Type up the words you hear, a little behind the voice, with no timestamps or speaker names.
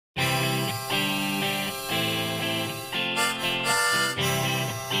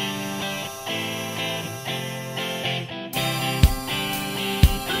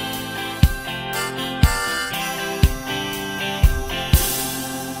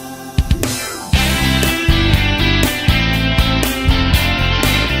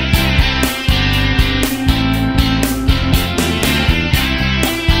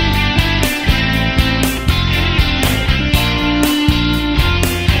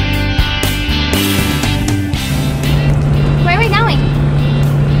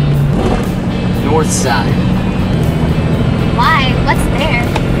Northside. Why? What's there?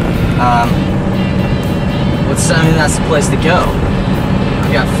 I mean, that's the place to go.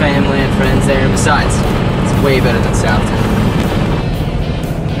 I've got family and friends there, and besides, it's way better than Southtown.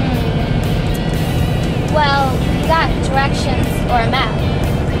 Well, you got directions or a map,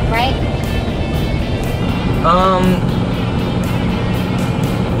 right?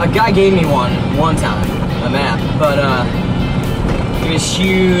 A guy gave me one time, a map, but it was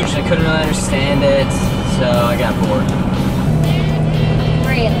huge, I couldn't really understand it, so I got bored.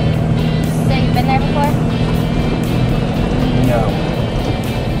 Really? So you've been there before? No.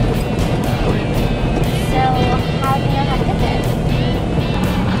 So how do you know how to get there?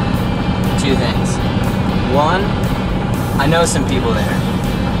 Two things. One, I know some people there.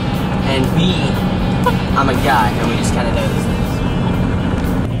 And B, I'm a guy and we just kind of know these things.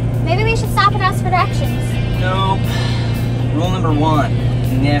 Maybe we should stop and ask for directions. Nope. Rule number one,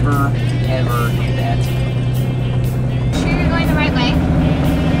 never, ever do that. Sure you're going the right way?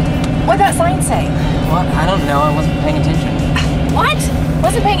 What'd that sign say? What? I don't know, I wasn't paying attention. What?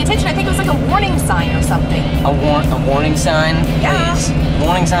 Wasn't paying attention. I think it was like a warning sign or something. A warning sign? Yeah. Please.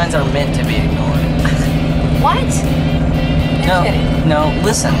 Warning signs are meant to be ignored. What? You're kidding. No,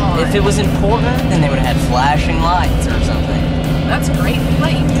 listen, if it was important, then they would have had flashing lights or something. That's great.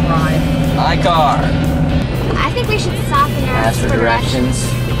 Let you drive. My car. I think we should stop and ask for directions.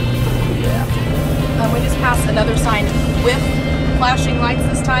 Yeah. We just passed another sign with flashing lights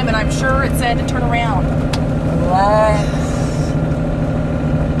this time, and I'm sure it said to turn around. Relax.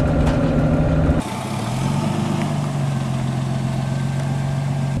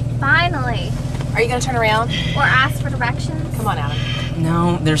 Finally. Are you going to turn around? Or ask for directions? Come on, Adam.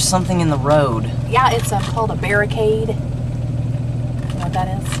 No, there's something in the road. Yeah, it's called a barricade. You know what that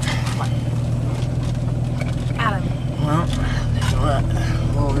is? Come on. Adam. Well, there's a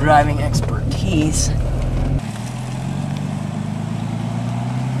little driving expertise.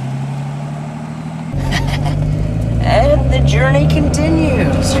 And the journey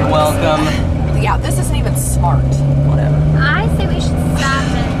continues. You're welcome. Yeah, this isn't even smart. Whatever. I say we should stop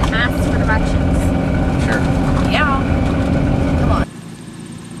and ask for directions. Sure. Yeah. Come on.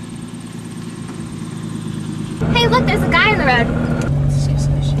 Hey, look, there's a guy in the road.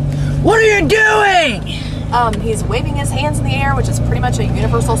 What are you doing? He's waving his hands in the air, which is pretty much a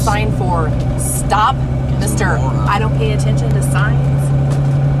universal sign for stop, Mr. I don't pay attention to signs.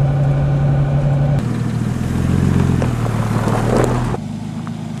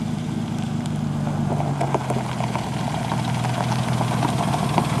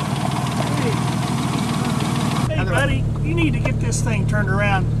 Hey buddy, you need to get this thing turned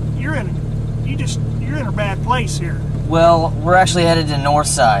around. You're in a bad place here. Well, we're actually headed to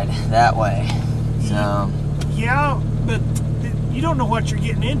Northside, that way. So. Yeah, but you don't know what you're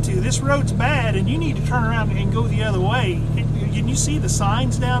getting into. This road's bad, and you need to turn around and go the other way. Can you see the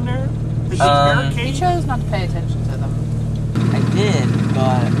signs down there? The barricade? He chose not to pay attention to them. I did,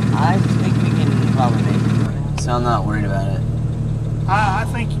 but I think we can probably make it. So I'm not worried about it. I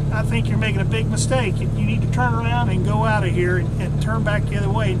think you're making a big mistake. You need to turn around and go out of here and turn back the other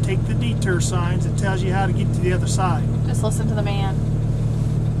way and take the detour signs that tells you how to get to the other side. Just listen to the man.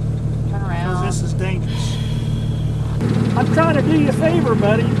 Turn around. Because this is dangerous. I'm trying to do you a favor,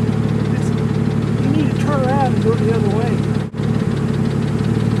 buddy. You need to turn around and go the other way.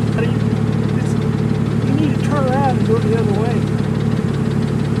 Buddy, you need to turn around and go the other way.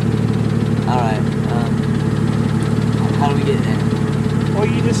 Alright, how do we get there? Well,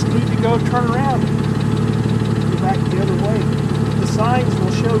 you just need to go turn around